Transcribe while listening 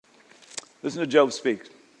Listen to Job speak.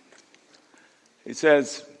 He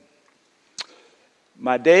says,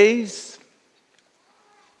 my days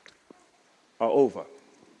are over.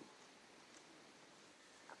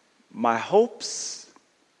 My hopes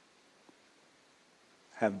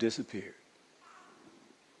have disappeared.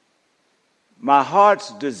 My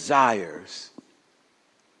heart's desires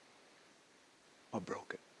are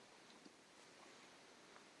broken.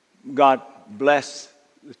 God bless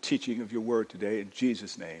the teaching of your word today in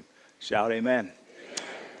Jesus' name. Shout amen. Amen.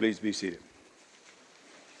 Please be seated.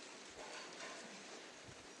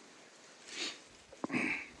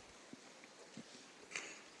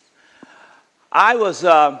 I was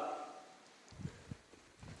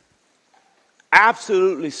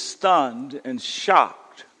absolutely stunned and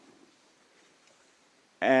shocked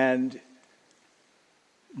and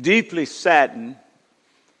deeply saddened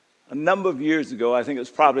a number of years ago. I think it was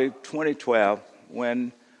probably 2012,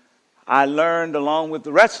 when I learned, along with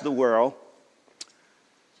the rest of the world,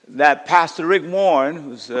 that Pastor Rick Warren,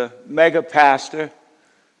 who's a mega pastor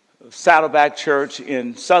of Saddleback Church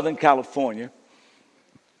in Southern California,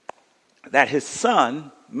 that his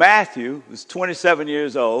son, Matthew, who's 27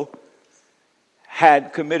 years old,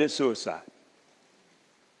 had committed suicide.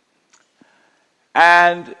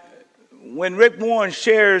 And when Rick Warren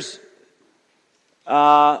shares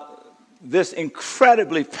this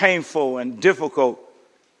incredibly painful and difficult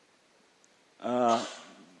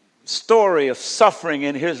story of suffering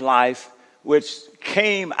in his life, which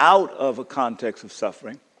came out of a context of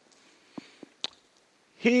suffering,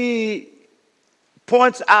 he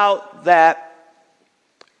points out that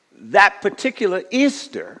particular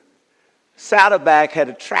Easter, Saddleback had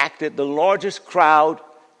attracted the largest crowd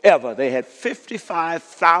ever. They had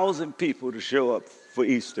 55,000 people to show up for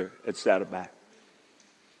Easter at Saddleback.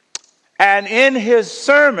 And in his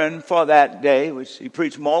sermon for that day, which he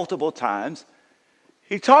preached multiple times,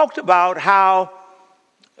 he talked about how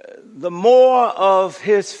the more of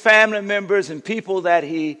his family members and people that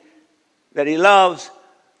he loves,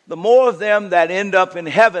 the more of them that end up in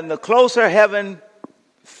heaven, the closer heaven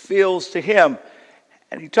feels to him.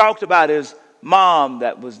 And he talked about his mom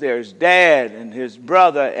that was there, his dad and his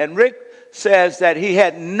brother. And Rick says that he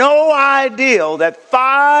had no idea that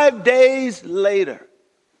 5 days later,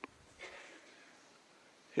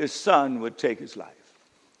 his son would take his life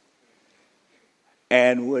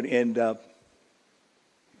and would end up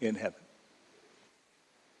in heaven.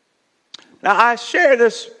 Now, I share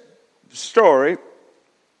this story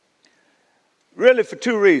really for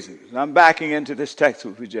two reasons. I'm backing into this text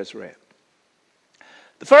which we just read.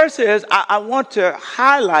 The first is I want to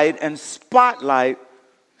highlight and spotlight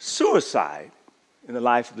suicide in the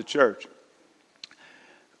life of the church.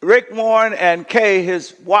 Rick Warren and Kay,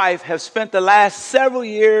 his wife, have spent the last several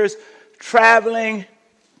years traveling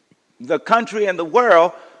the country and the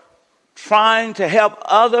world trying to help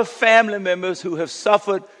other family members who have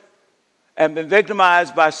suffered and been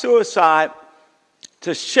victimized by suicide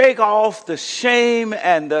to shake off the shame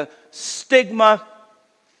and the stigma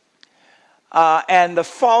and the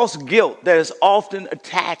false guilt that is often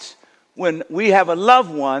attached when we have a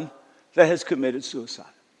loved one that has committed suicide.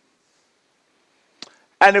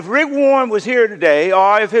 And if Rick Warren was here today,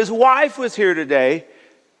 or if his wife was here today,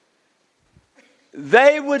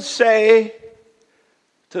 they would say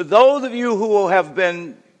to those of you who have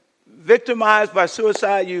been victimized by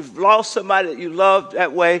suicide, you've lost somebody that you loved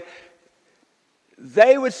that way,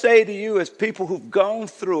 they would say to you as people who've gone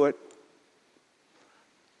through it,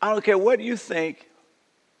 I don't care what you think,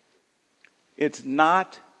 it's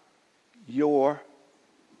not your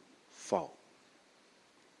fault.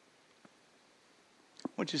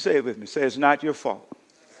 Why don't you say it with me? Say, it's not your fault.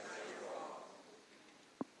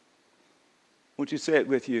 Won't you say it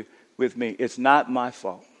with me? It's not my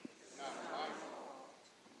fault.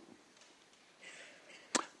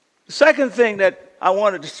 The second thing that I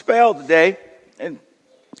want to dispel today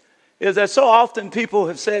is that so often people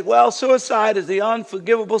have said, well, suicide is the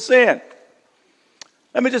unforgivable sin.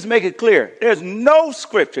 Let me just make it clear. There's no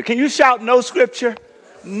scripture. Can you shout no scripture?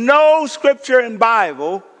 No scripture in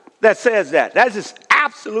Bible that says that. That's just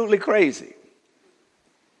absolutely crazy.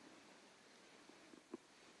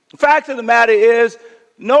 The fact of the matter is,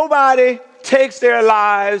 nobody takes their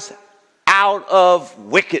lives out of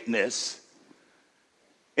wickedness.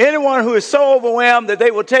 Anyone who is so overwhelmed that they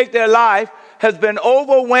will take their life has been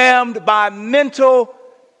overwhelmed by mental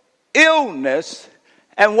illness.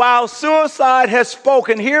 And while suicide has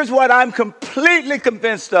spoken, here's what I'm completely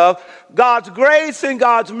convinced of. God's grace and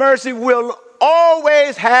God's mercy will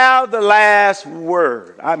always have the last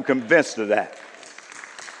word. I'm convinced of that.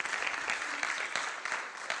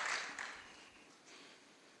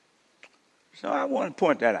 So I want to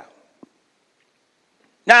point that out.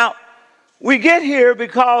 Now, we get here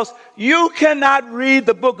because you cannot read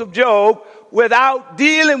the book of Job without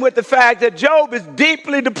dealing with the fact that Job is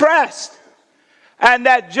deeply depressed. And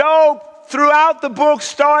that Job, throughout the book,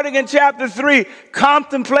 starting in chapter 3,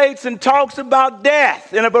 contemplates and talks about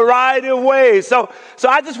death in a variety of ways. So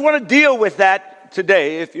I just want to deal with that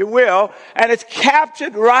today, if you will. And it's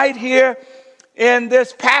captured right here in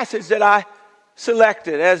this passage that I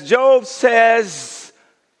selected. As Job says,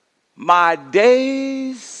 my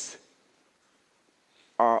days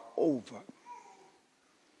are over.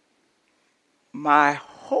 My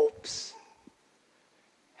hopes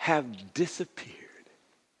have disappeared.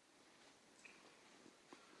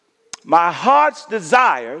 My heart's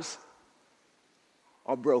desires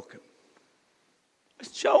are broken.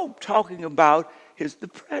 It's Job talking about his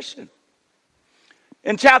depression.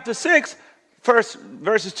 In chapter 6,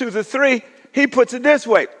 verses 2 to 3, he puts it this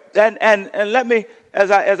way. And let me, as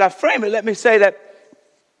I frame it, let me say that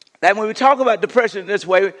when we talk about depression this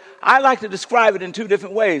way, I like to describe it in two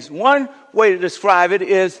different ways. One way to describe it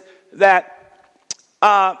is that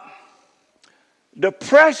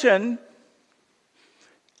depression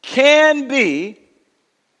can be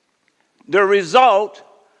the result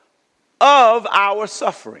of our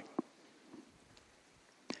suffering.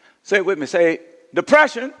 Say it with me. Say,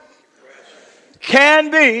 depression can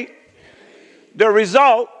be the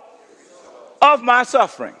result of my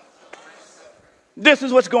suffering. This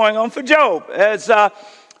is what's going on for Job. As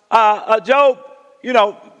Job,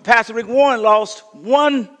 Pastor Rick Warren lost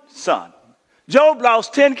one son. Job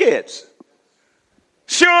lost 10 kids.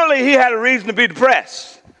 Surely he had a reason to be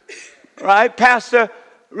depressed. Right? Pastor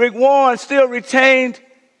Rick Warren still retained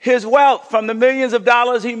his wealth from the millions of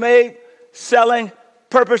dollars he made selling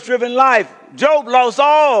Purpose-Driven Life. Job lost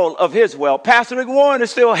all of his wealth. Pastor Rick Warren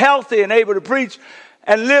is still healthy and able to preach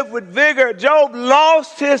and live with vigor. Job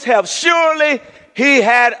lost his health. Surely he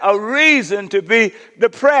had a reason to be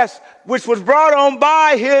depressed, which was brought on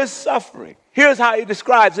by his suffering. Here's how he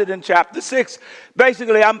describes it in chapter 6.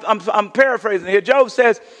 Basically, I'm paraphrasing here. Job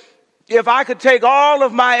says, if I could take all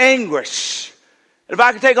of my anguish, if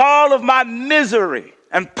I could take all of my misery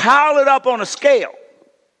and pile it up on a scale,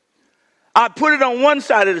 I'd put it on one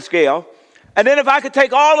side of the scale. And then if I could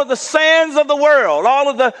take all of the sands of the world, all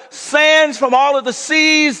of the sands from all of the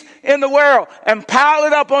seas in the world and pile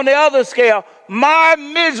it up on the other scale, my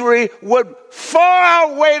misery would far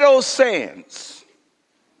outweigh those sands.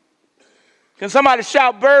 Can somebody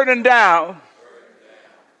shout burden down?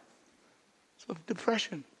 That's what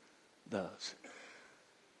depression does.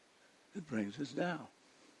 It brings us down.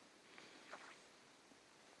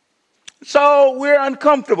 So we're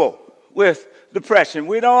uncomfortable with depression.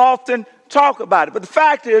 We don't often talk about it. But the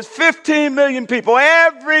fact is, 15 million people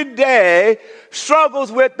every day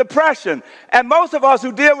struggles with depression. And most of us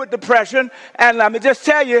who deal with depression, and let me just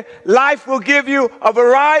tell you, life will give you a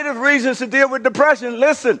variety of reasons to deal with depression.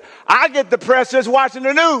 Listen, I get depressed just watching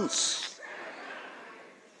the news.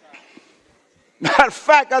 Matter of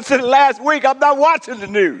fact, I said last week, I'm not watching the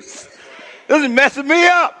news. This is messing me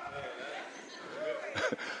up.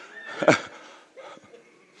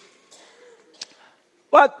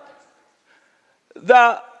 But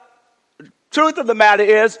the truth of the matter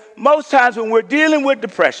is, most times when we're dealing with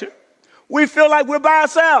depression, we feel like we're by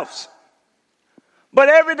ourselves. But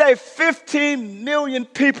every day, 15 million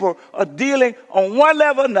people are dealing on one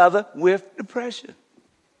level or another with depression.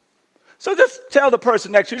 So just tell the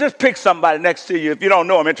person next to you, just pick somebody next to you. If you don't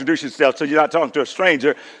know them, introduce yourself so you're not talking to a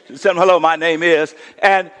stranger. Just tell them, hello, my name is.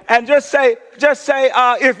 And just say,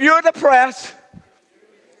 if you're depressed.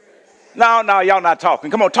 No, y'all not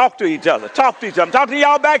talking. Come on, talk to each other. Talk to each other. I'm talking to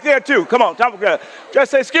y'all back there too. Come on, talk together.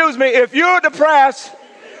 Just say, excuse me, if you're depressed,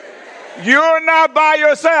 you're not by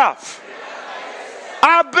yourself.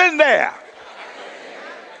 I've been there.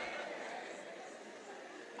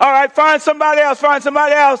 All right, find somebody else.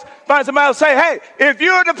 Say, hey, if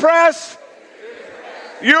you're depressed,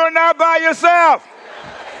 you're not by yourself.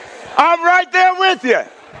 I'm right there with you.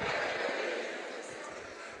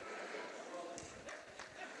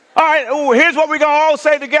 All right, here's what we're going to all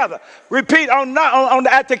say together. Repeat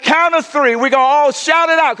at the count of 3. We're going to all shout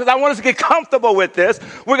it out because I want us to get comfortable with this.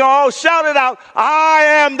 We're going to all shout it out. I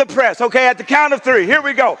am depressed. Okay, at the count of 3. Here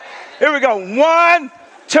we go. 1,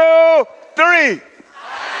 2, 3.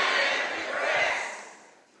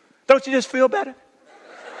 Don't you just feel better?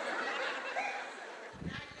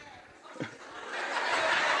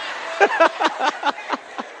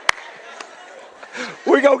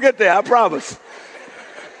 We're going to get there, I promise.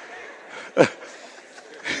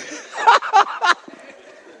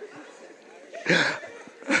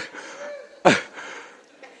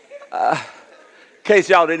 case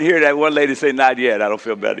y'all didn't hear that, one lady say, not yet. I don't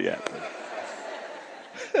feel better yet.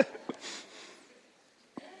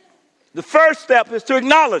 The first step is to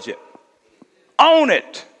acknowledge it. Own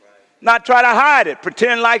it. Not try to hide it.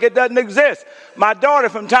 Pretend like it doesn't exist. My daughter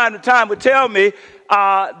from time to time would tell me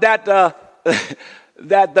that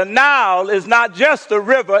the Nile is not just a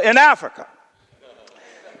river in Africa.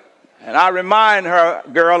 And I remind her,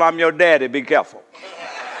 girl, I'm your daddy. Be careful.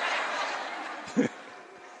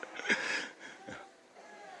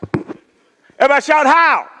 Everybody shout,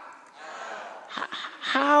 how?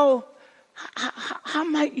 How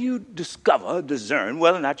might you discern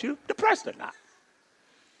whether or not you're depressed or not?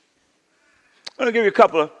 I'm going to give you a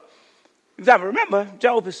couple of examples. Remember,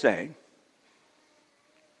 Job is saying,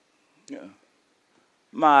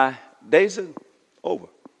 my days are over.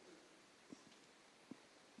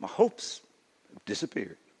 My hopes have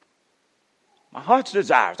disappeared. My heart's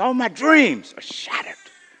desires, all my dreams are shattered.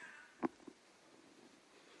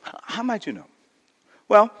 How might you know?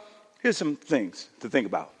 Well, here's some things to think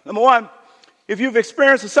about. Number one, if you've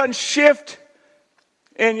experienced a sudden shift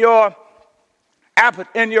in your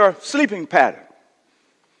sleeping pattern,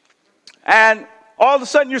 and all of a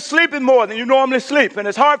sudden you're sleeping more than you normally sleep, and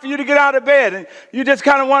it's hard for you to get out of bed, and you just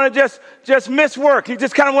kind of want to just miss work. You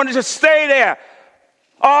just kind of want to just stay there.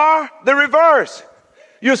 Or the reverse.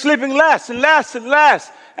 You're sleeping less and less and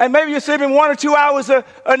less, and maybe you're sleeping 1 or 2 hours a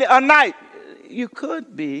night. You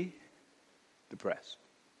could be depressed.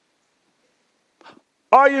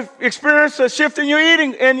 Or you've experienced a shift in your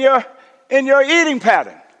eating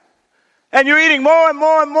pattern, and you're eating more and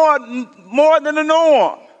more and more than the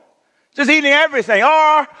norm. Just eating everything.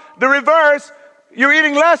 Or the reverse, you're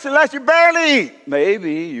eating less and less, you barely eat.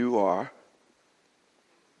 Maybe you are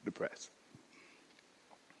depressed.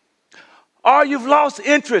 Or you've lost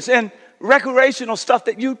interest in recreational stuff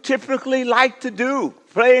that you typically like to do.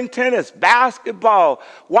 Playing tennis, basketball,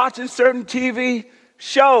 watching certain TV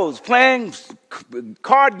shows, playing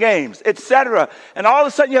card games, etc. And all of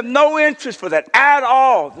a sudden you have no interest for that at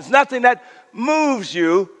all. There's nothing that moves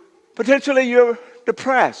you. Potentially you're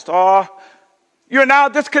depressed, or you're now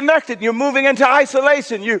disconnected. You're moving into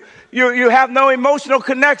isolation. You have no emotional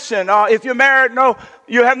connection. Or if you're married,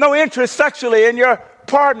 you have no interest sexually in your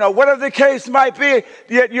partner. Whatever the case might be,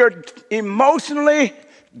 yet you're emotionally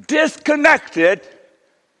disconnected.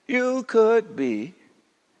 You could be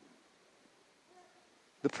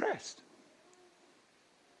depressed.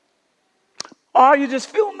 Or you just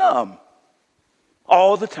feel numb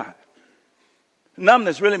all the time.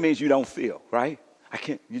 Numbness really means you don't feel, right?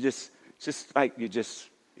 You just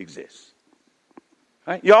exist.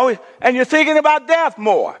 Right? You're thinking about death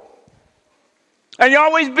more. And you're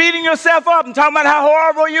always beating yourself up and talking about how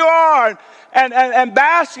horrible you are and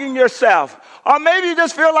basking yourself. Or maybe you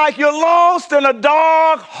just feel like you're lost in a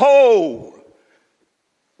dark hole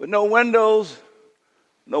with no windows,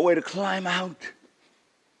 no way to climb out.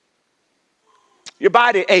 Your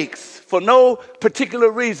body aches for no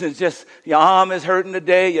particular reason. Just your arm is hurting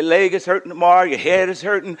today, your leg is hurting tomorrow, your head is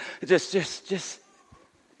hurting. Just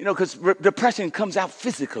because depression comes out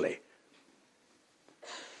physically.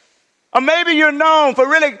 Or maybe you're known for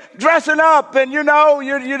really dressing up, and you're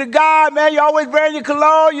the guy, man. You're always wearing your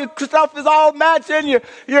cologne. Your stuff is all matching. You're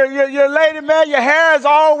lady, man. Your hair is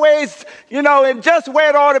always, in just where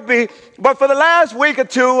it ought to be. But for the last week or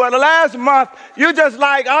two, or the last month, you're just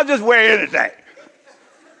like, I'll just wear anything.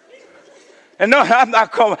 And no, I'm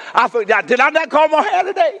not combing. I forgot. Did I not comb my hair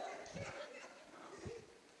today?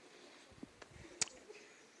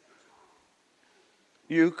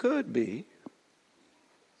 You could be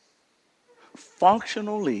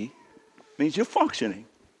functionally, means you're functioning,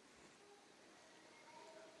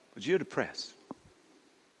 but you're depressed.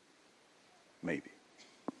 Maybe.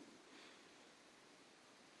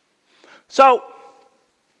 So,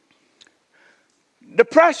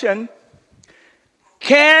 depression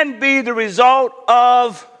can be the result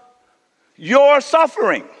of your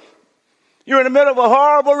suffering. You're in the middle of a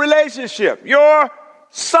horrible relationship. You're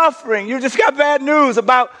suffering. You just got bad news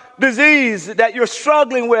about disease that you're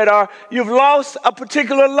struggling with, or you've lost a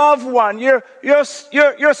particular loved one. You're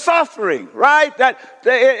suffering, right? That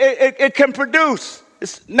it can produce.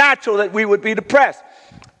 It's natural that we would be depressed.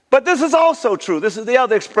 But this is also true. This is the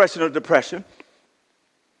other expression of depression.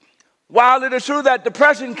 While it is true that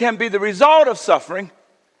depression can be the result of suffering,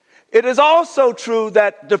 it is also true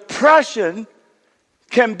that depression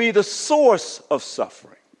can be the source of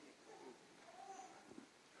suffering.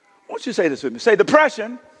 I want you to say this with me. Say,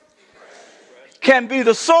 depression can be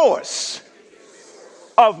the source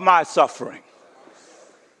of my suffering.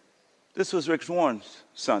 This was Rick Warren's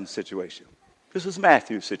son's situation. This was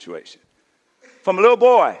Matthew's situation. From a little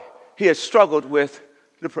boy, he had struggled with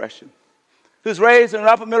depression. He was raised in an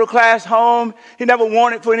upper middle class home. He never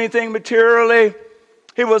wanted for anything materially.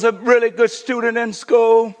 He was a really good student in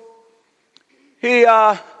school. He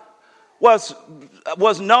was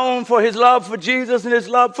known for his love for Jesus and his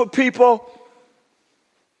love for people.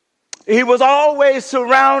 He was always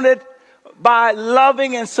surrounded by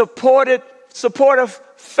loving and supportive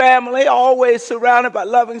family, always surrounded by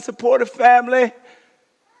loving, supportive family.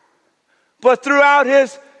 But throughout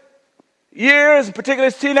his years, particularly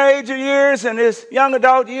his teenager years and his young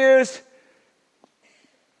adult years,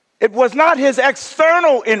 it was not his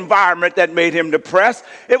external environment that made him depressed.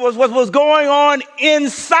 It was what was going on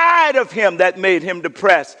inside of him that made him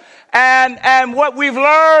depressed. And what we've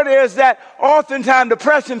learned is that oftentimes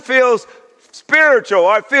depression feels spiritual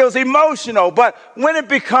or it feels emotional, but when it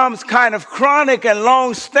becomes kind of chronic and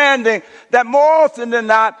long-standing, that more often than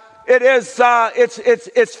not,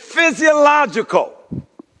 it's physiological.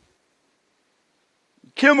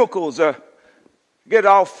 Chemicals get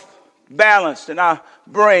off balanced in our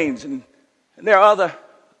brains, and there are other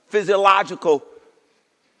physiological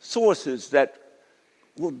sources that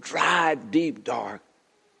will drive deep, dark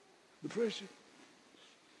depression.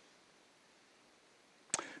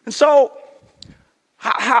 And so,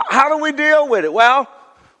 how do we deal with it? Well,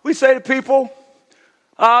 we say to people,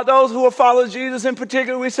 those who are followers of Jesus in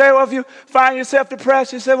particular, we say, well, if you find yourself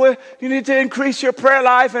depressed, you say, well, you need to increase your prayer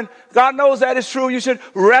life, and God knows that is true. You should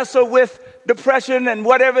wrestle with depression and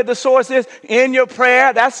whatever the source is in your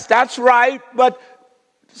prayer. That's right, but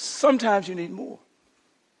sometimes you need more.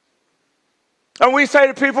 And we say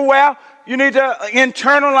to people, well, you need to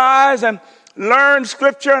internalize and learn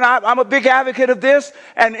Scripture, and I'm a big advocate of this,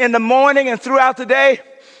 and in the morning and throughout the day,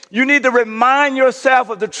 you need to remind yourself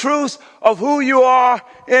of the truth of who you are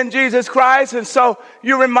in Jesus Christ. And so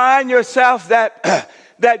you remind yourself that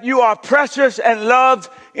you are precious and loved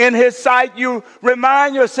in his sight. You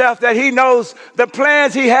remind yourself that he knows the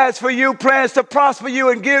plans he has for you, plans to prosper you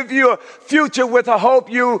and give you a future with a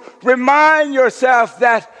hope. You remind yourself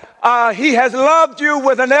that he has loved you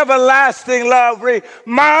with an everlasting love.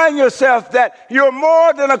 Remind yourself that you're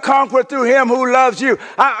more than a conqueror through him who loves you.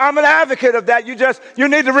 I'm an advocate of that. You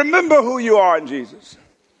need to remember who you are in Jesus.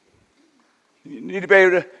 You need to be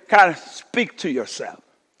able to kind of speak to yourself.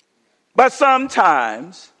 But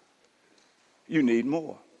sometimes you need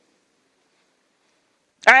more.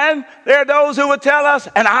 And there are those who would tell us,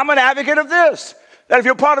 and I'm an advocate of this, that if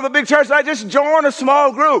you're part of a big church, like just join a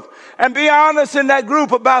small group and be honest in that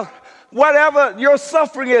group about whatever your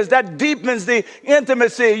suffering is. That deepens the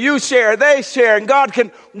intimacy. You share, they share, and God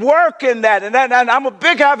can work in that. And I'm a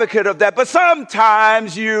big advocate of that. But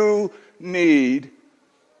sometimes you need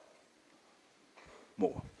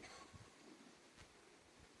more.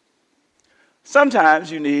 Sometimes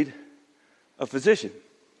you need a physician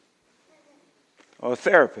or a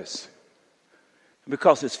therapist.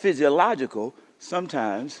 Because it's physiological,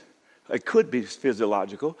 sometimes, it could be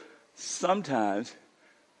physiological, sometimes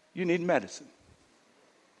you need medicine.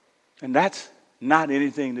 And that's not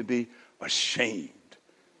anything to be ashamed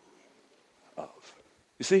of.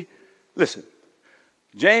 You see, listen,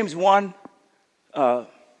 James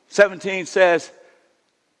 1:17 says,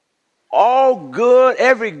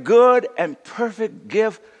 every good and perfect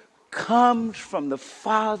gift comes from the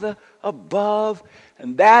Father above,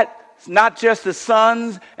 and that's not just the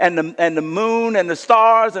suns and the moon and the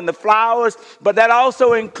stars and the flowers, but that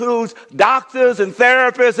also includes doctors and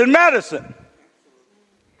therapists and medicine.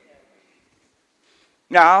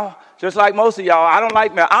 Now, just like most of y'all, I don't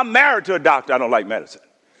like medicine. I'm married to a doctor. I don't like medicine.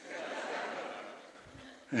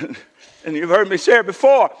 And you've heard me share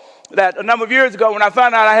before that a number of years ago when I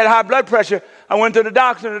found out I had high blood pressure, I went to the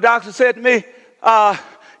doctor, and the doctor said to me,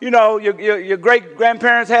 your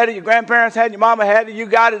great-grandparents had it, your grandparents had it, your mama had it, you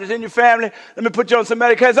got it, it's in your family. Let me put you on some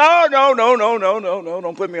medication. Oh, no,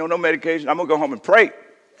 don't put me on no medication. I'm going to go home and pray.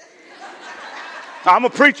 I'm a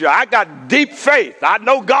preacher. I got deep faith. I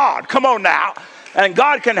know God. Come on now. And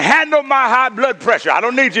God can handle my high blood pressure. I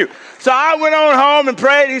don't need you. So I went on home and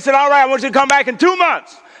prayed. He said, all right, I want you to come back in 2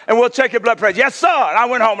 months, and we'll check your blood pressure. Yes, sir. And I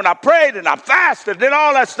went home and I prayed and I fasted, did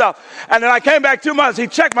all that stuff. And then I came back 2 months. He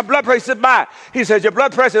checked my blood pressure. He said, bye. He said, your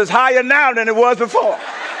blood pressure is higher now than it was before.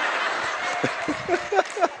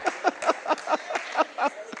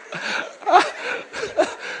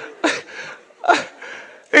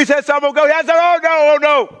 He said, so I'm going to go. I said,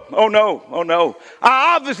 oh, no.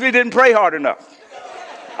 I obviously didn't pray hard enough.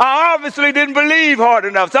 I obviously didn't believe hard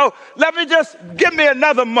enough. So give me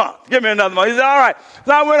another month. Give me another month. He said, all right.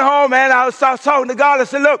 So I went home, man. I was talking to God. I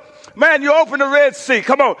said, look, man, you open the Red Sea.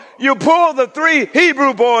 Come on. You pull the 3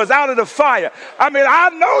 Hebrew boys out of the fire. I mean, I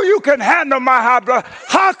know you can handle my high blood.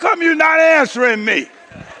 How come you're not answering me?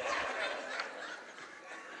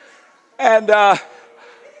 And I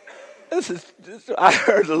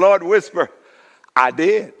heard the Lord whisper, I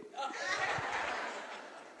did.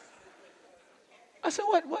 I said,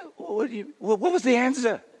 what was the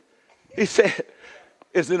answer? He said,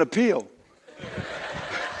 it's an appeal.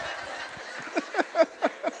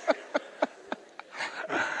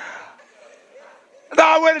 So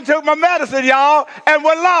I went and took my medicine, y'all, and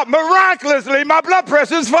voila, miraculously, my blood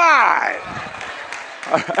pressure's fine.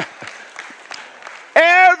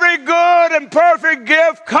 Every good and perfect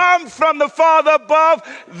gift comes from the Father above.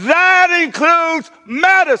 That includes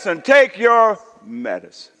medicine. Take your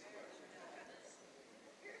medicine.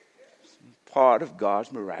 Part of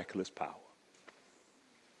God's miraculous power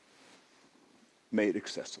made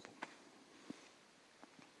accessible.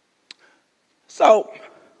 So,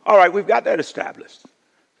 all right, we've got that established.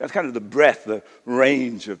 That's kind of the breadth, the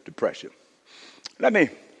range of depression. Let me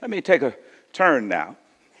take a turn now.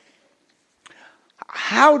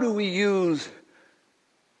 How do we use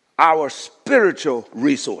our spiritual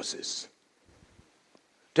resources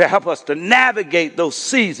to help us to navigate those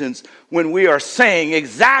seasons when we are saying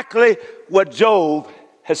exactly what Job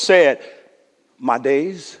has said? My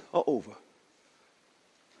days are over.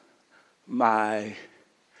 My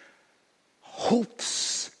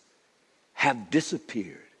hopes have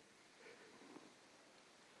disappeared.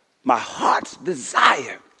 My heart's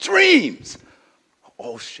desire, dreams, are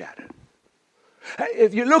all shattered.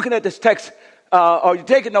 If you're looking at this text or you're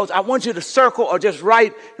taking notes, I want you to circle or just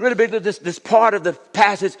write really big this part of the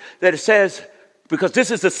passage that it says, because this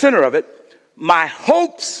is the center of it, my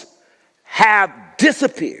hopes have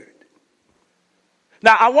disappeared.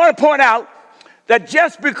 Now, I want to point out that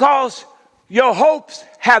just because your hopes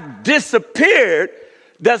have disappeared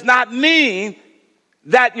does not mean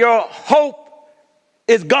that your hope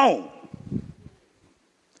is gone.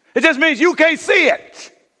 It just means you can't see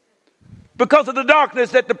it because of the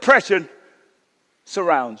darkness that depression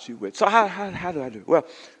surrounds you with. So how do I do? Well,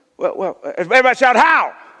 everybody shout,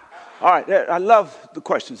 how? All right, I love the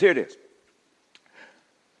questions. Here it is.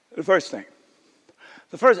 The first thing.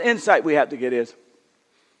 The first insight we have to get is,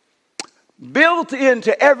 built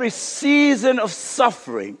into every season of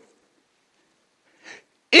suffering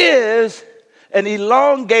is an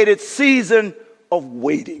elongated season of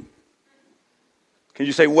waiting. Can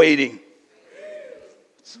you say waiting?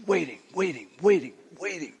 It's waiting.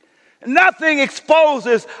 Nothing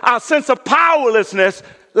exposes our sense of powerlessness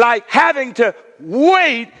like having to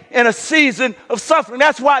wait in a season of suffering.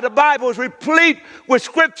 That's why the Bible is replete with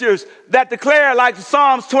scriptures that declare, like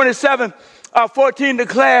Psalms 27:14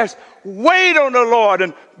 declares, wait on the Lord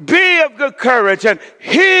and be of good courage, and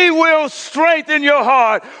he will strengthen your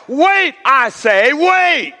heart. Wait, I say,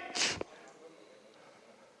 wait.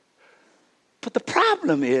 But the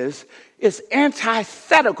problem is, it's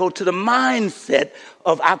antithetical to the mindset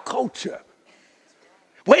of our culture.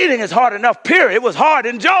 Waiting is hard enough, period. It was hard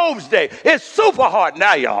in Job's day. It's super hard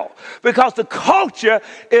now, y'all, because the culture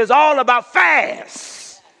is all about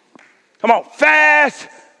fast. Come on, fast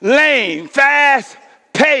lane, fast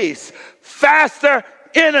pace, faster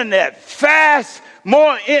internet, fast,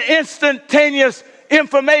 more instantaneous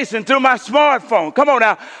information through my smartphone. Come on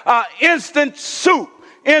now, instant soup,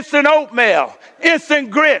 instant oatmeal,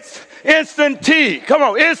 instant grits, instant tea. Come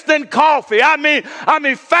on, instant coffee. I mean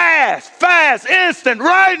fast, instant,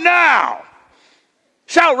 right now.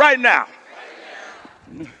 Shout right now.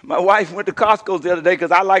 My wife went to Costco the other day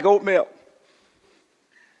because I like oatmeal.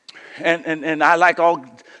 And I like all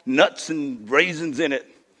nuts and raisins in it.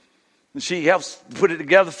 And she helps put it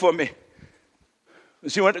together for me.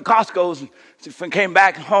 And she went to Costco's and she came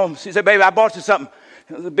back home. She said, baby, I bought you something.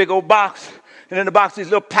 It was a big old box. And in the box, these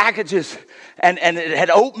little packages. And it had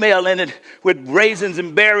oatmeal in it with raisins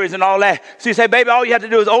and berries and all that. She said, baby, all you have to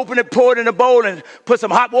do is open it, pour it in a bowl, and put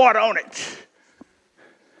some hot water on it.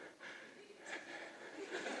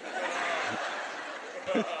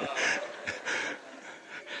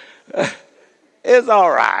 It's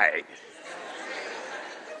all right.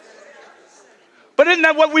 But isn't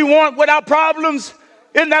that what we want with our problems?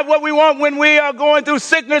 Isn't that what we want when we are going through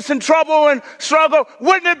sickness and trouble and struggle?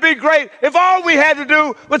 Wouldn't it be great if all we had to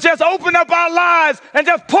do was just open up our lives and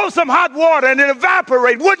just pour some hot water and it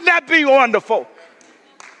evaporate? Wouldn't that be wonderful?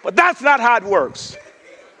 But that's not how it works.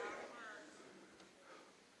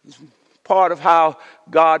 It's part of how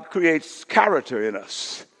God creates character in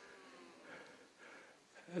us.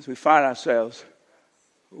 As we find ourselves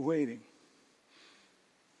Waiting.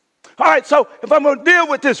 All right, so if I'm going to deal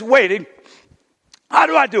with this waiting, how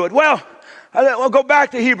do I do it? Well, I'll go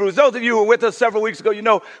back to Hebrews. Those of you who were with us several weeks ago, you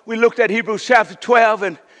know, we looked at Hebrews chapter 12,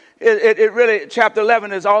 and it really, chapter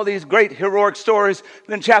 11 is all these great heroic stories.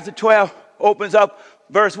 Then chapter 12 opens up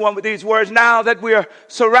verse 1 with these words, now that we are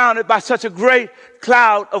surrounded by such a great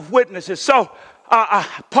cloud of witnesses. So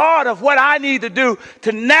part of what I need to do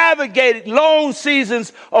to navigate long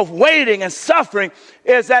seasons of waiting and suffering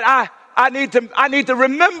is that I need to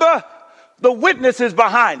remember the witnesses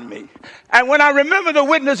behind me. And when I remember the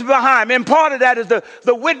witnesses behind me, and part of that is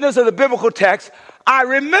the witness of the biblical text, I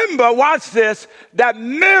remember, watch this, that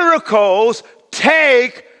miracles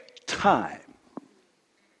take time.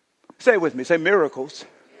 Say it with me. Say miracles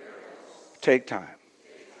take time.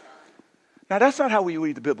 Now, that's not how we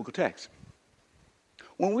read the biblical text.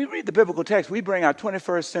 When we read the biblical text, we bring our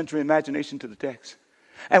 21st century imagination to the text.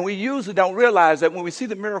 And we usually don't realize that when we see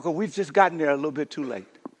the miracle, we've just gotten there a little bit too late.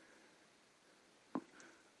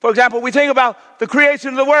 For example, we think about the creation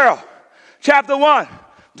of the world. Chapter 1,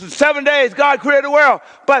 7 days God created the world.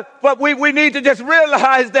 But we need to just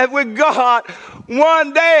realize that with God,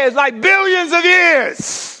 one day is like billions of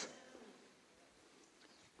years.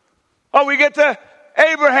 Oh, we get to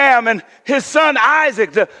Abraham and his son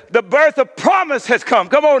Isaac. The birth of promise has come.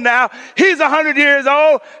 Come on now. He's 100 years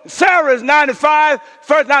old. Sarah's 95.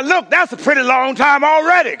 First, now look, that's a pretty long time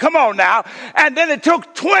already. Come on now. And then it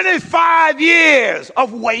took 25 years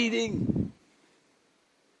of waiting.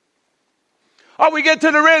 Oh, we get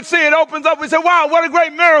to the Red Sea. It opens up. We say, wow, what a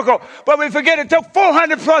great miracle. But we forget it took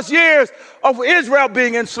 400 plus years of Israel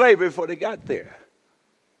being in slavery before they got there.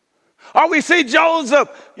 Or we see Joseph,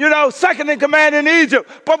 second in command in Egypt.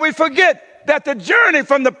 But we forget that the journey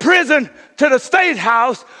from the prison to the state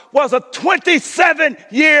house was a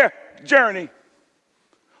 27-year journey.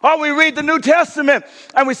 Or we read the New Testament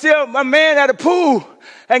and we see a man at a pool.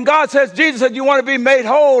 And God says, Jesus said, you want to be made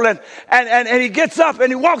whole. And he gets up and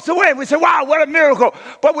he walks away. And we say, wow, what a miracle.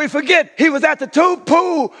 But we forget he was at the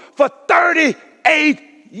pool for 38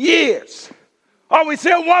 years. Or we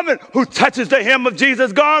see a woman who touches the hem of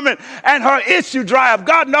Jesus' garment and her issue dry up.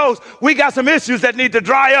 God knows we got some issues that need to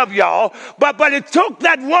dry up, y'all. But it took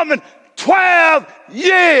that woman 12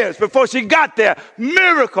 years before she got there.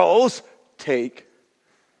 Miracles take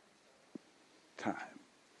time.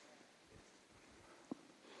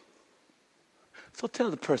 So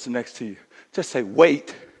tell the person next to you, just say,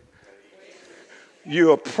 wait.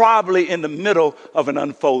 You are probably in the middle of an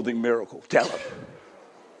unfolding miracle. Tell them.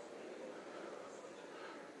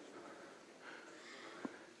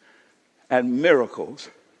 And miracles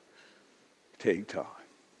take time.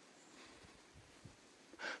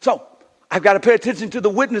 So I've got to pay attention to the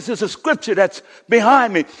witnesses of Scripture that's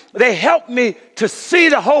behind me. They help me to see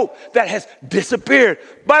the hope that has disappeared.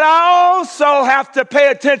 But I also have to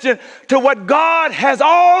pay attention to what God has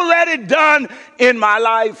already done in my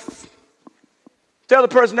life. Tell the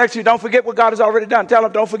person next to you, don't forget what God has already done. Tell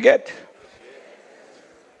them, don't forget.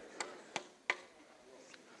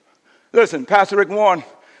 Listen, Pastor Rick Warren,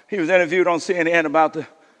 he was interviewed on CNN about the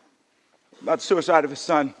suicide of his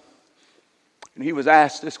son. And he was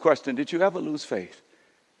asked this question, did you ever lose faith?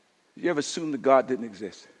 Did you ever assume that God didn't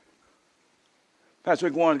exist? Pastor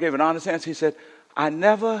Rick Warren gave an honest answer. He said, I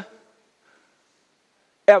never,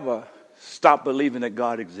 ever stopped believing that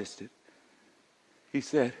God existed. He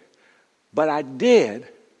said, but I did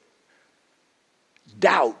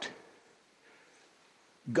doubt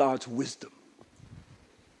God's wisdom.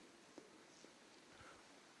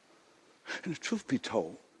 And the truth be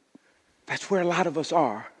told, that's where a lot of us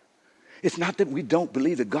are. It's not that we don't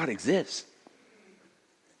believe that God exists.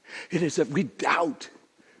 It is that we doubt.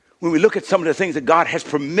 When we look at some of the things that God has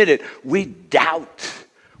permitted, we doubt.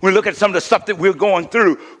 When we look at some of the stuff that we're going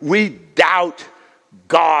through, we doubt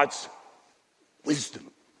God's wisdom.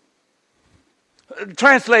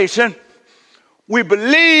 Translation, we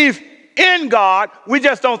believe in God, we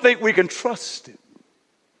just don't think we can trust Him.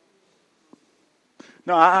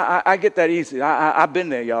 No, I get that easy. I've been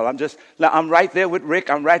there, y'all. I'm right there with Rick.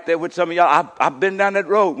 I'm right there with some of y'all. I've been down that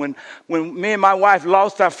road. When me and my wife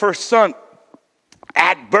lost our first son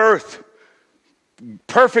at birth,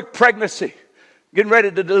 perfect pregnancy, getting ready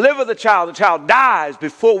to deliver the child dies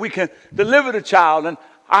before we can deliver the child. And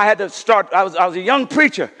I had to start, I was a young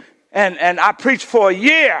preacher, and I preached for a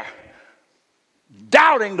year,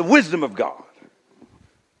 doubting the wisdom of God.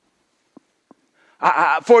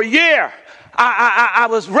 For a year, I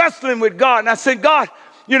was wrestling with God, and I said, God,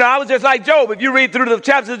 I was just like Job. If you read through the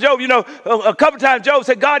chapters of Job, a couple times Job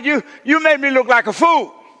said, God, you made me look like a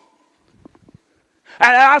fool.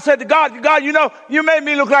 And I said to God, God, you know, you made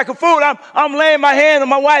me look like a fool. I'm laying my hand on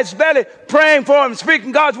my wife's belly, praying for him,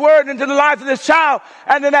 speaking God's word into the life of this child.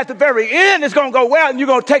 And then at the very end, it's going to go well, and you're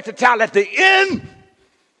going to take the child at the end.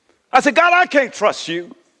 I said, God, I can't trust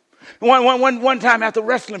you. One time after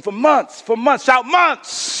wrestling for months, shout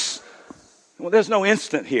months. Well, there's no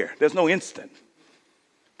instant here. There's no instant.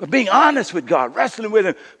 But being honest with God, wrestling with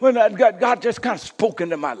him, when God just kind of spoke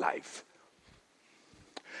into my life.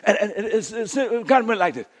 And it's kind of been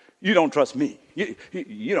like this. You don't trust me.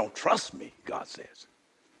 You don't trust me, God says.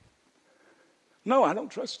 No, I don't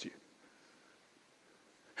trust you.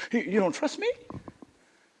 You don't trust me?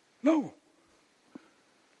 No.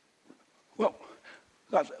 Well,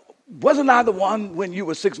 God said, wasn't I the one when you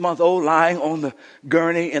were 6 months old lying on the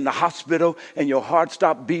gurney in the hospital and your heart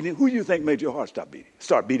stopped beating? Who do you think made your heart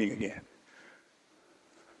start beating again?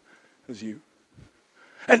 It was you.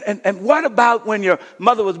 And what about when your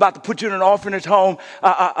mother was about to put you in an orphanage home?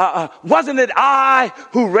 Wasn't it I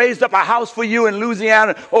who raised up a house for you in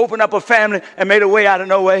Louisiana, opened up a family, and made a way out of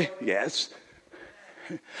no way? Yes.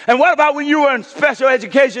 And what about when you were in special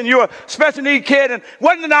education, you were a special need kid, and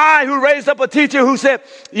wasn't it I who raised up a teacher who said,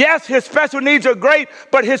 yes, his special needs are great,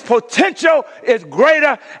 but his potential is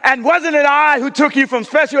greater? And wasn't it I who took you from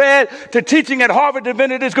special ed to teaching at Harvard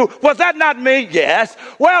Divinity School? Was that not me? Yes.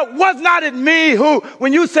 Well, was not it me who,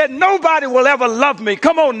 when you said nobody will ever love me,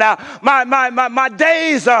 come on now, my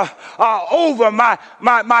days are over, my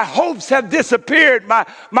hopes have disappeared, my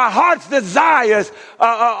heart's desires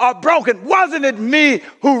are broken. Wasn't it me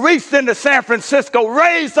who reached into San Francisco,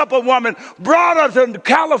 raised up a woman, brought her to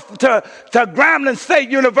Grambling State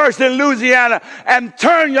University in Louisiana, and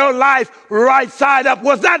turned your life right side up?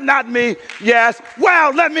 Was that not me? Yes.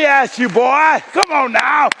 Well, let me ask you, boy. Come on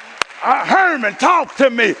now. Hurmon, talk to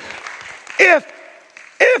me.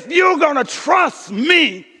 If you're going to trust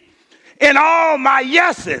me in all my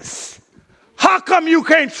yeses, how come you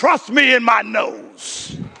can't trust me in my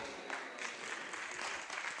no's?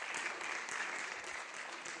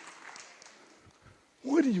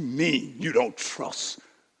 What do you mean you don't trust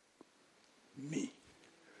me?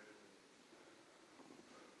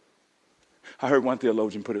 I heard one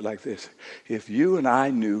theologian put it like this. If you and I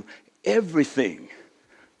knew everything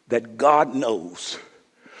that God knows,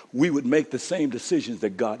 we would make the same decisions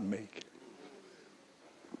that God makes.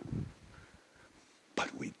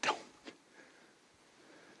 But we don't.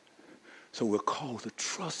 So we're called to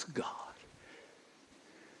trust God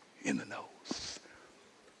in the no's.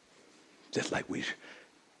 Just like we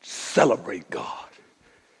celebrate God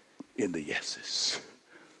in the yeses.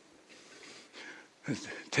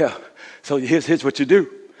 So here's what you do.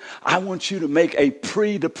 I want you to make a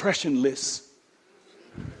pre-depression list.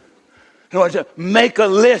 Make a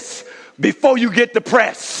list before you get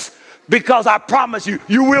depressed, because I promise you,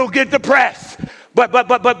 you will get depressed.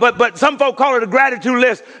 But some folk call it a gratitude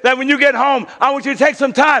list, that when you get home, I want you to take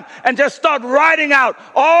some time and just start writing out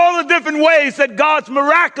all the different ways that God's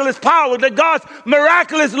miraculous power, that God's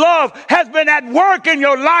miraculous love has been at work in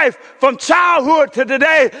your life from childhood to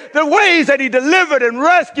today. The ways that he delivered and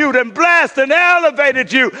rescued and blessed and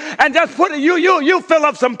elevated you. And just put it, you fill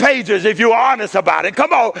up some pages if you're honest about it.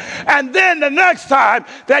 Come on. And then the next time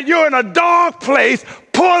that you're in a dark place,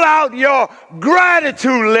 pull out your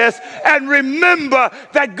gratitude list and remember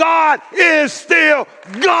that God is still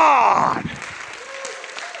God.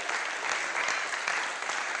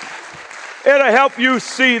 It'll help you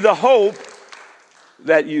see the hope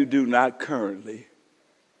that you do not currently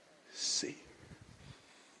see.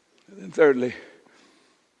 And then thirdly,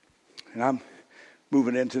 and I'm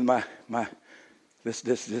moving into my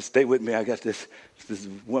just stay with me. I got this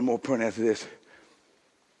one more point after this.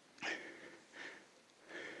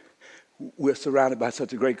 We're surrounded by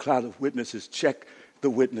such a great cloud of witnesses. Check the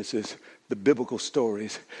witnesses, the biblical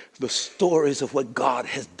stories, the stories of what God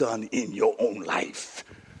has done in your own life.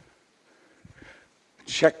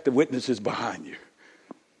 Check the witnesses behind you.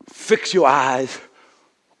 Fix your eyes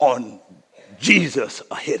on Jesus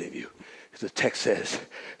ahead of you. The text says,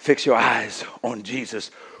 fix your eyes on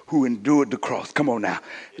Jesus who endured the cross. Come on now.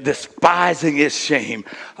 Despising his shame.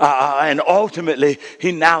 And ultimately,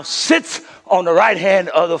 he now sits on the right hand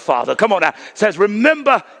of the Father. Come on now. It says,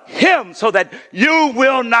 remember him so that you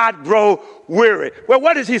will not grow weary. Well,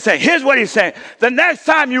 what is he saying? Here's what he's saying. The next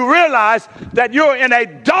time you realize that you're in a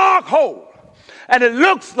dark hole and it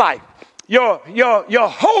looks like your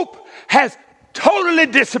hope has totally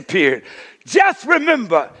disappeared, just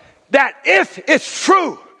remember that if it's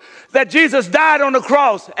true that Jesus died on the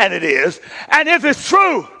cross, and it is, and if it's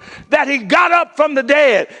true that he got up from the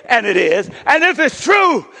dead, and it is, and if it's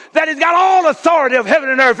true that he's got all authority of heaven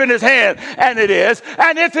and earth in his hand, and it is,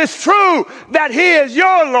 and if it's true that he is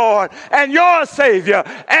your Lord and your Savior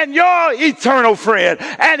and your eternal friend,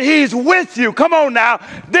 and he's with you, come on now,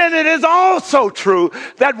 then it is also true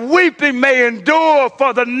that weeping may endure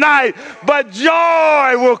for the night, but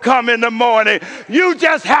joy will come in the morning. You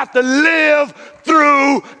just have to live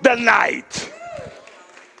through the night.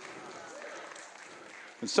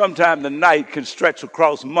 And sometimes the night can stretch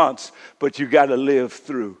across months, but you got to live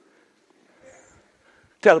through.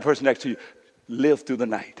 Tell the person next to you, live through the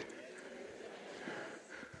night.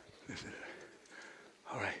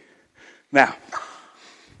 All right. Now,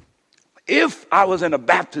 if I was in a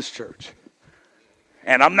Baptist church,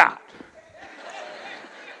 and I'm not,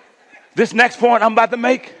 this next point I'm about to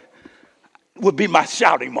make would be my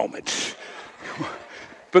shouting moment.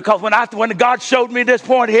 Because when God showed me this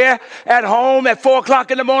point here at home at 4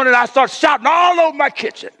 o'clock in the morning, I start shouting all over my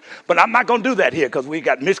kitchen. But I'm not going to do that here because we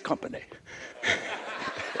got Miss Company.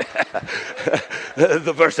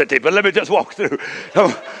 The versity. But let me just walk through.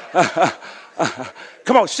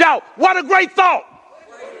 Come on, shout. What a great thought.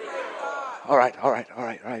 All right.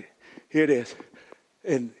 Here it is.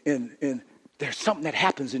 And there's something that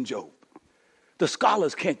happens in Job. The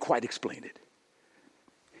scholars can't quite explain it.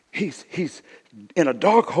 He's in a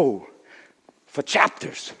dark hole for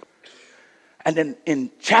chapters. And then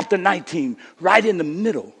in chapter 19, right in the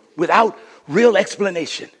middle, without real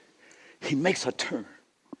explanation, he makes a turn.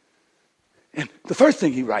 And the first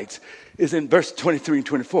thing he writes is in verse 23 and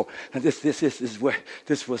 24. And this is where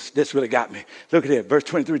this really got me. Look at it, verse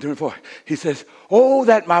 23 and 24. He says, "Oh,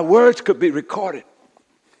 that my words could be recorded.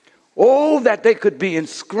 Oh, that they could be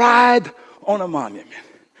inscribed on a monument,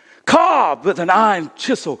 carved with an iron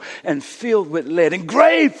chisel and filled with lead,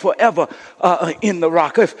 engraved forever in the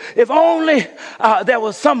rock." If only there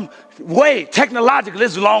was some way, technologically,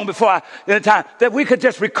 this is long before the time, that we could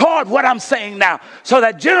just record what I'm saying now, so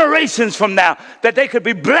that generations from now, that they could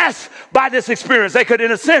be blessed by this experience. They could,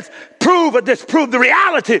 in a sense, prove or disprove the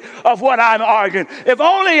reality of what I'm arguing. If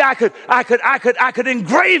only I could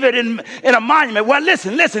engrave it in a monument. Well,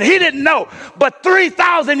 listen, he didn't know, but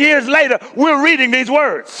 3,000 years later, we're reading these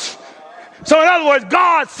words. So in other words,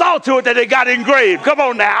 God saw to it that they got engraved. Come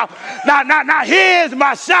on now. Now here's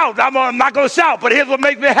my shout. I'm not going to shout, but here's what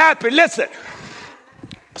makes me happy. Listen,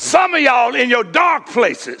 some of y'all in your dark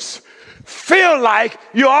places feel like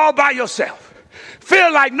you're all by yourself.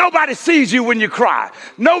 Feel like nobody sees you when you cry.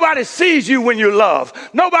 Nobody sees you when you love.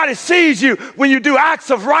 Nobody sees you when you do acts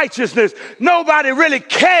of righteousness. Nobody really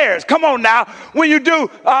cares. Come on now. When you do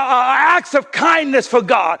acts of kindness for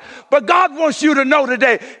God. But God wants you to know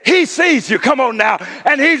today, he sees you. Come on now.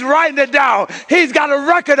 And he's writing it down. He's got a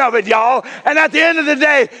record of it, y'all. And at the end of the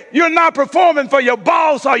day, you're not performing for your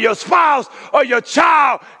boss or your spouse or your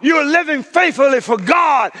child. You're living faithfully for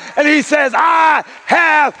God. And he says, I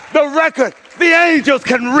have the record. The angels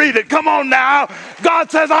can read it. Come on now.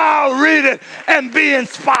 God says, I'll read it and be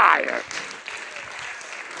inspired.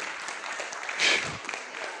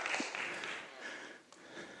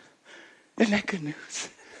 Isn't that good news?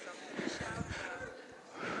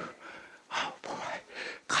 Oh, boy.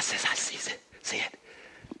 God says, I see it. See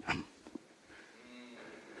it.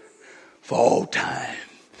 For all time.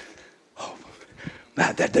 Oh,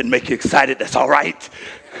 now, that didn't make you excited. That's all right.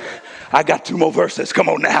 I got 2 more verses. Come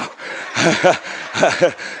on now.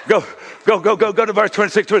 Go to verse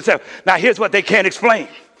 26, 27. Now, here's what they can't explain.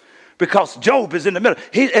 Because Job is in the middle.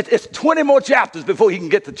 It's 20 more chapters before he can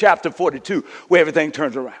get to chapter 42, where everything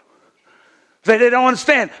turns around. They don't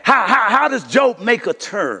understand. How does Job make a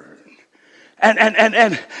turn? And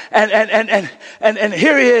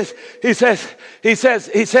here he is. He says,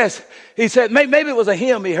 maybe it was a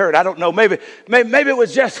hymn he heard. I don't know. Maybe it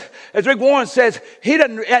was just, as Rick Warren says, he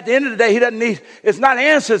doesn't, at the end of the day, he doesn't need, it's not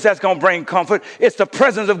answers that's going to bring comfort. It's the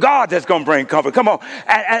presence of God that's going to bring comfort. Come on.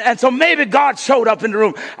 And so maybe God showed up in the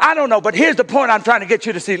room. I don't know. But here's the point I'm trying to get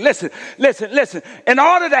you to see. Listen. In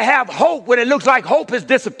order to have hope when it looks like hope has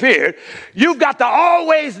disappeared, you've got to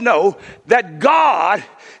always know that God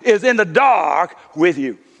is in the dark with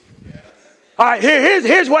you. All right,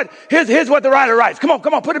 here's what the writer writes. Come on,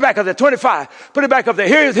 put it back up there, 25. Put it back up there.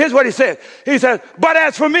 Here's what he says. He says, but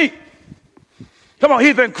as for me, come on,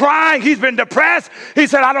 he's been crying, he's been depressed. He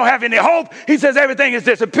said, I don't have any hope. He says, everything has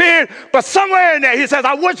disappeared. But somewhere in there, he says,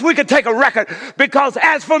 I wish we could take a record, because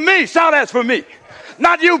as for me, shout as for me.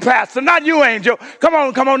 Not you, Pastor, not you, Angel. Come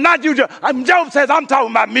on, not you. Job says, I'm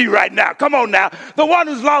talking about me right now. Come on now. The one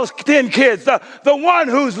who's lost 10 kids, the one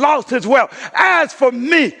who's lost his wealth. As for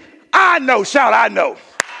me, I know, shout, I know.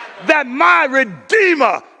 that my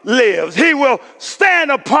Redeemer lives. He will stand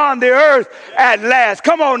upon the earth at last.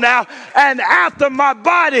 Come on now. And after my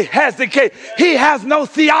body has decayed, he has no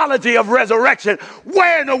theology of resurrection.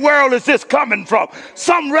 Where in the world is this coming from?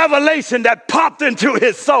 Some revelation that popped into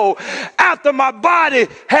his soul. After my body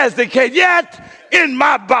has decayed, yet in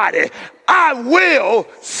my body I will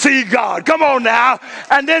see God. Come on now.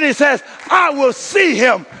 And then he says, I will see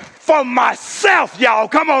him for myself, y'all.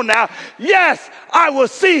 Come on now. Yes, I will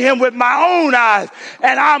see him with my own eyes,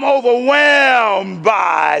 and I'm overwhelmed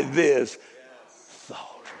by this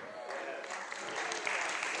thought.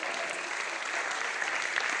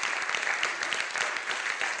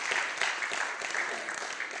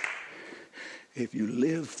 If you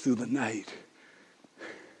live through the night,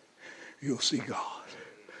 you'll see God.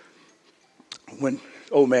 When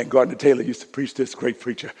old man Gardner Taylor used to preach, this great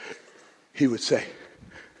preacher, he would say,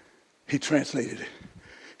 he translated it.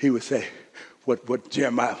 He would say, what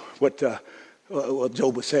Jeremiah, what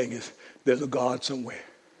Job was saying is, there's a God somewhere.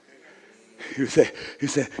 He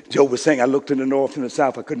said, Job was saying, I looked in the north and the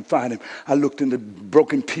south, I couldn't find him. I looked in the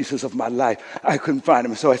broken pieces of my life, I couldn't find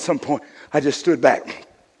him. And so at some point, I just stood back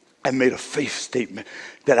and made a faith statement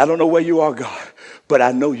that I don't know where you are, God, but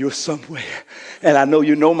I know you're somewhere. And I know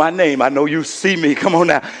you know my name. I know you see me. Come on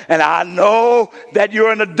now. And I know that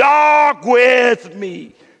you're in the dark with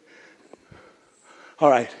me. All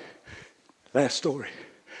right. Last story.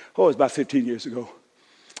 Oh, it was about 15 years ago.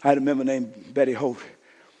 I had a member named Betty Holt,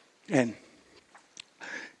 and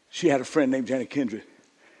she had a friend named Janet Kindred.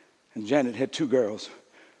 And Janet had two girls.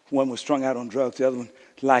 One was strung out on drugs. The other one,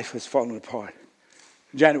 life was falling apart.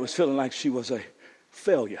 Janet was feeling like she was a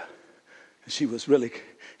failure. And she was really,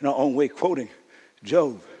 in her own way, quoting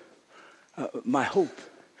Job, my hope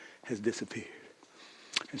has disappeared.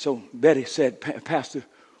 And so Betty said, Pastor,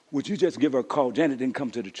 would you just give her a call? Janet didn't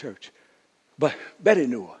come to the church, but Betty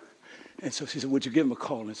knew her. And so she said, would you give him a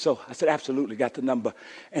call? And so I said, absolutely, got the number.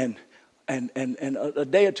 And a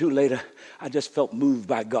day or two later, I just felt moved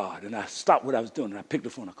by God. And I stopped what I was doing, and I picked the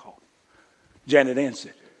phone and called. Janet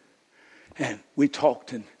answered. And we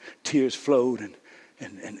talked, and tears flowed,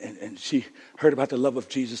 and she heard about the love of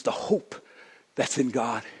Jesus, the hope that's in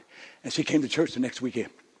God. And she came to church the next weekend.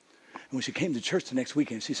 And when she came to church the next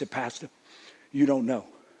weekend, she said, Pastor, you don't know,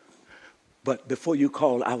 but before you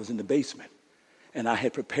called, I was in the basement, and I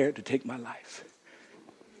had prepared to take my life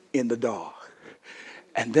in the dark.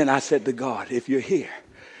 And then I said to God, if you're here,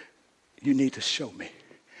 you need to show me.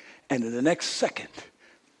 And in the next second,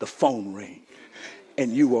 the phone rang,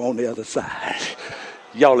 and you were on the other side.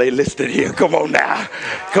 Y'all ain't listening here. Come on now.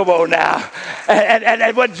 Come on now.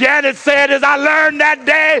 And what Janet said is, I learned that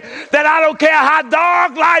day that I don't care how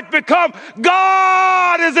dark life becomes,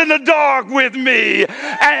 God is in the dark with me.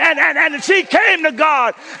 And she came to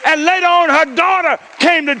God. And later on, her daughter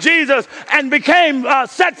came to Jesus and became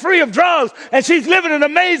set free of drugs. And she's living an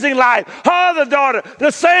amazing life. Her other daughter,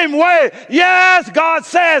 the same way. Yes, God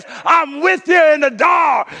says, I'm with you in the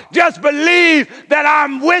dark. Just believe that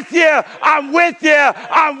I'm with you. I'm with you.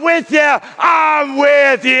 I'm with you. I'm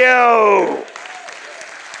with you.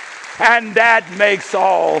 And that makes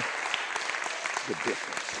all the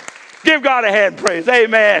difference. Give God a hand praise.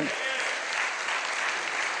 Amen.